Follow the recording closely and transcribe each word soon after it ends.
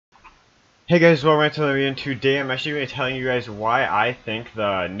Hey guys, welcome back to another video, and today I'm actually going to be telling you guys why I think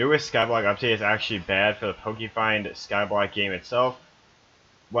the newest Skyblock update is actually bad for the Pokefind Skyblock game itself.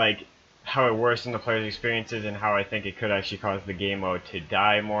 Like, how it worsens the player's experiences and how I think it could actually cause the game mode to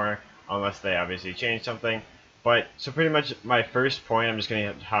die more, unless they obviously change something. But, so pretty much my first point, I'm just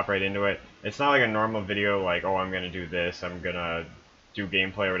going to hop right into it. It's not like a normal video like, oh, I'm going to do this, I'm going to do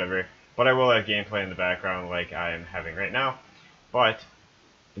gameplay or whatever. But I will have gameplay in the background like I am having right now. But,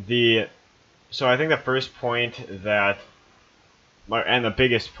 so I think the first point that, and the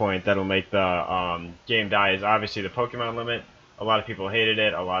biggest point that'll make the game die is obviously the Pokemon limit. A lot of people hated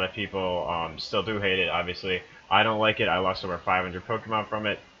it. A lot of people still do hate it, obviously. I don't like it. I lost over 500 Pokemon from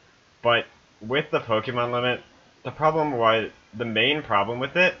it. But with the Pokemon limit, the main problem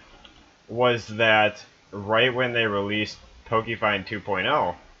with it was that right when they released Pokefind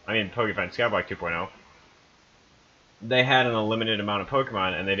 2.0, Pokefind Skyblock 2.0, they had an unlimited amount of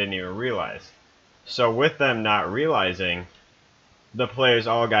Pokemon and they didn't even realize. So with them not realizing, the players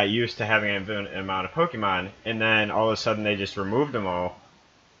all got used to having an infinite amount of Pokemon, and then all of a sudden they just removed them all.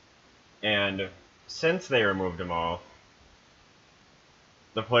 And since they removed them all,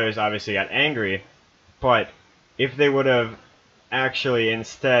 the players obviously got angry, but if they would have actually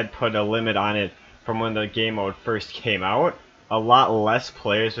instead put a limit on it from when the game mode first came out, a lot less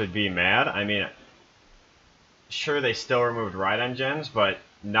players would be mad. I mean, sure, they still removed Rhydon gens, but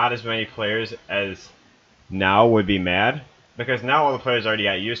not as many players as now would be mad, because now all the players already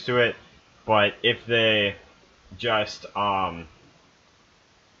got used to it. But if they just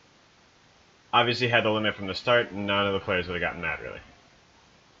obviously had the limit from the start, none of the players would have gotten mad, really.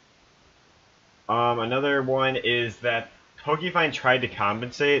 Another one is that Pokefind tried to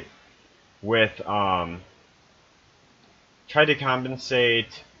compensate with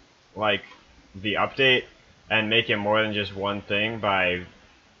like the update and make it more than just one thing by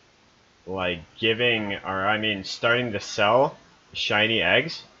like starting to sell shiny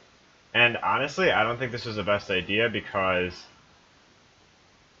eggs. And honestly, I don't think this was the best idea, because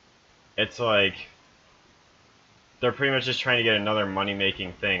it's like they're pretty much just trying to get another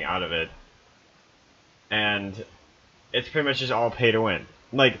money-making thing out of it, and it's pretty much just all pay to win.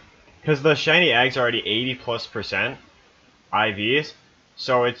 Like, because the shiny eggs are already 80+% IVs,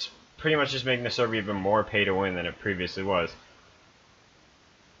 so it's pretty much just making the server even more pay to win than it previously was.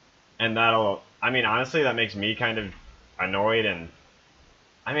 And honestly, that makes me kind of annoyed, and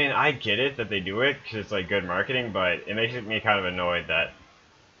I get it that they do it because it's like good marketing, but it makes me kind of annoyed that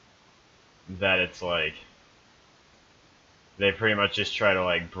it's like they pretty much just try to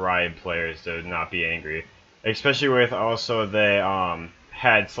like bribe players to not be angry. Especially with also they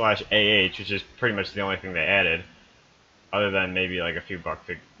had /AH, which is pretty much the only thing they added, other than maybe like a few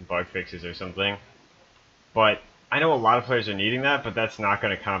bug fixes or something. But I know a lot of players are needing that, but that's not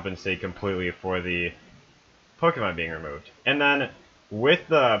going to compensate completely for the Pokemon being removed. And then with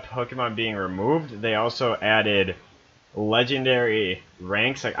the Pokemon being removed, they also added legendary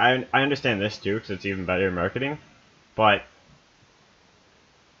ranks. Like, I understand this too, because it's even better marketing, but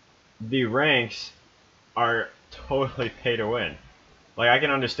the ranks are totally pay to win. Like, I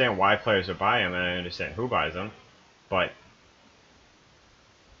can understand why players would buy them, and I understand who buys them, but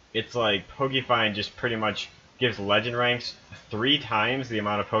it's like Pokefind just pretty much gives legend ranks 3 times the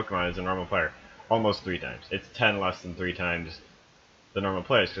amount of Pokemon as a normal player. Almost 3 times. It's 10 less than 3 times the normal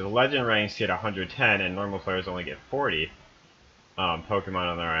players, because legend ranks get 110 and normal players only get 40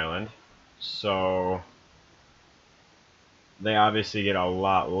 Pokemon on their island. So they obviously get a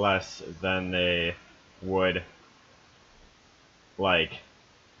lot less than they would, like,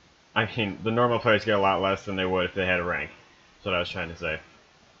 the normal players get a lot less than they would if they had a rank. That's what I was trying to say.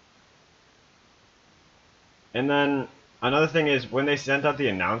 And then another thing is, when they sent out the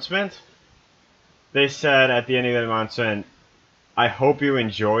announcement, they said at the end of the announcement, "I hope you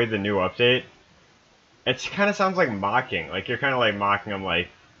enjoy the new update." It kind of sounds like mocking. Like, you're kind of like mocking them, like,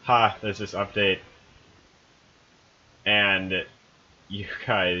 "Ha, there's this update, and you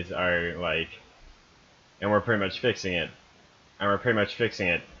guys are like, and we're pretty much fixing it. And we're pretty much fixing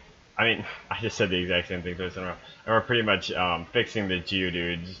it." I just said the exact same thing twice in a row. And we're pretty much fixing the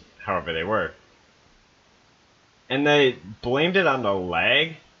Geodudes however they were. And they blamed it on the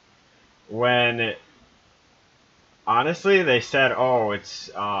lag, when honestly they said, "Oh, it's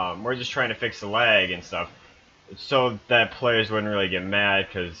we're just trying to fix the lag and stuff," so that players wouldn't really get mad,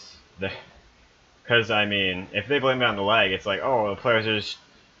 because if they blame it on the lag, it's like, oh, the players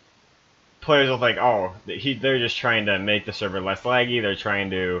will think, oh, they're just trying to make the server less laggy. They're trying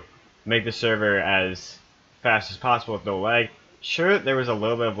to make the server as fast as possible with no lag. Sure, there was a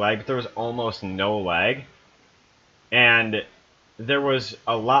little bit of lag, but there was almost no lag. And there was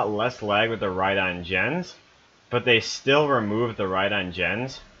a lot less lag with the Rhydon gens, but they still removed the Rhydon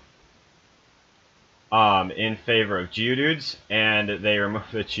gens in favor of Geodudes, and they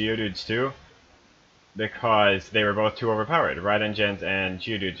removed the Geodudes too because they were both too overpowered. Rhydon gens and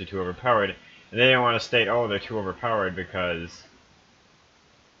Geodudes are too overpowered, and they didn't want to state, oh, they're too overpowered because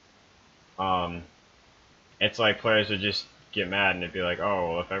it's like players would just get mad and it'd be like,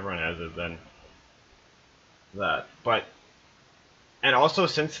 oh, well, if everyone has it, then that. But, and also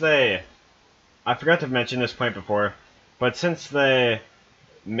since they, I forgot to mention this point before, but since they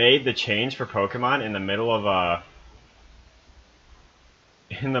made the change for Pokemon in the middle of a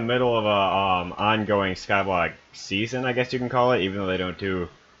ongoing Skyblock season, I guess you can call it, even though they don't do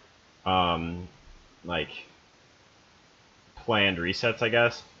like planned resets, I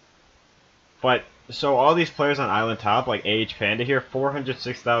guess. But so all these players on Island Top, like AH Panda here,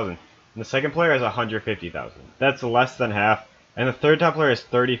 406,000, and the second player has 150,000. That's less than half, and the third top player has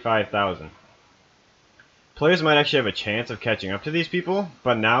 35,000. Players might actually have a chance of catching up to these people,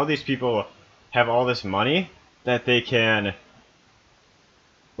 but now these people have all this money that they can,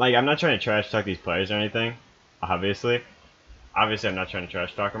 like, I'm not trying to trash talk these players or anything, obviously I'm not trying to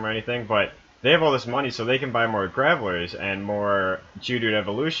trash talk them or anything, but they have all this money so they can buy more Gravelers and more Geodude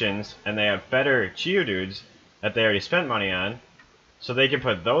evolutions, and they have better Geodudes that they already spent money on, so they can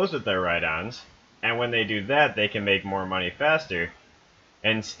put those with their Rhydons, and when they do that, they can make more money faster.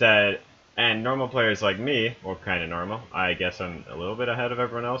 Instead, and normal players like me, well, kind of normal, I guess I'm a little bit ahead of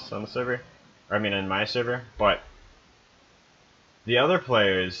everyone else on the server, or I mean in my server, but the other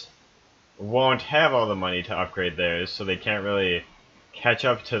players won't have all the money to upgrade theirs, so they can't really catch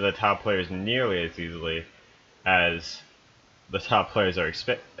up to the top players nearly as easily as the top players are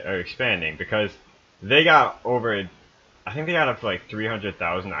expanding, because they got over, I think they got up to like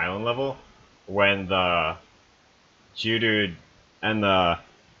 300,000 island level when the Geodude and the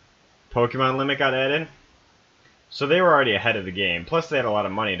Pokemon limit got added. So they were already ahead of the game. Plus they had a lot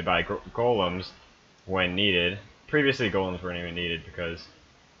of money to buy golems when needed. Previously golems weren't even needed because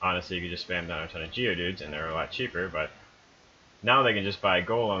honestly you could just spam down a ton of Geodudes and they're a lot cheaper, but now they can just buy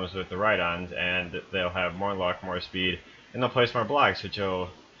golems with the Rhydons and they'll have more luck, more speed, and they'll place more blocks, which will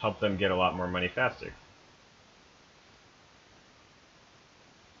help them get a lot more money faster.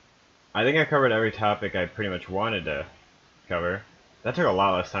 I think I covered every topic I pretty much wanted to cover. That took a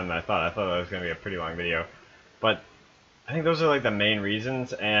lot less time than I thought. I thought that was going to be a pretty long video. But I think those are like the main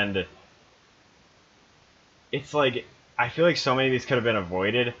reasons, and it's like, I feel like so many of these could have been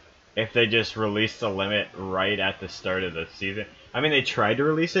avoided if they just released the limit right at the start of the season. I mean, they tried to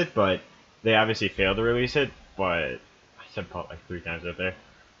release it, but they obviously failed to release it, but I said like 3 times right there.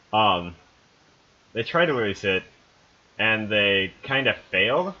 They tried to release it, and they kind of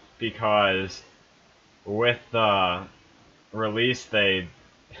failed, because with the release, they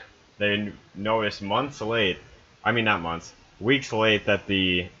noticed months late, I mean not months, weeks late, that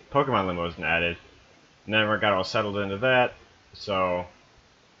the Pokemon limit wasn't added. And then everyone got all settled into that, so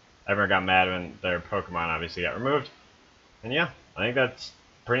everyone got mad when their Pokemon obviously got removed. And yeah, I think that's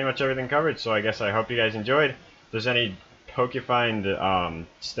pretty much everything covered, so I guess I hope you guys enjoyed. If there's any Pokefind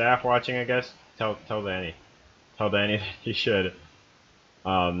staff watching, I guess, tell Danny. Tell Danny that he should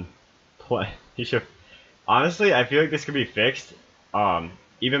honestly, I feel like this could be fixed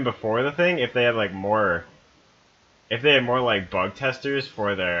even before the thing, if they had like more like bug testers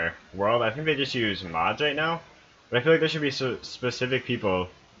for their world. I think they just use mods right now, but I feel like there should be specific people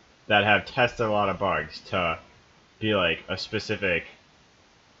that have tested a lot of bugs to be like a specific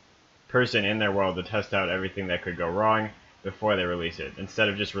person in their world to test out everything that could go wrong before they release it, instead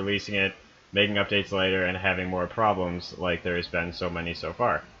of just releasing it, making updates later, and having more problems like there has been so many so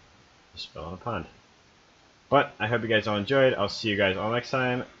far. Just fell in a pond. But I hope you guys all enjoyed. I'll see you guys all next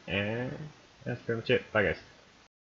time, and that's pretty much it. Bye, guys.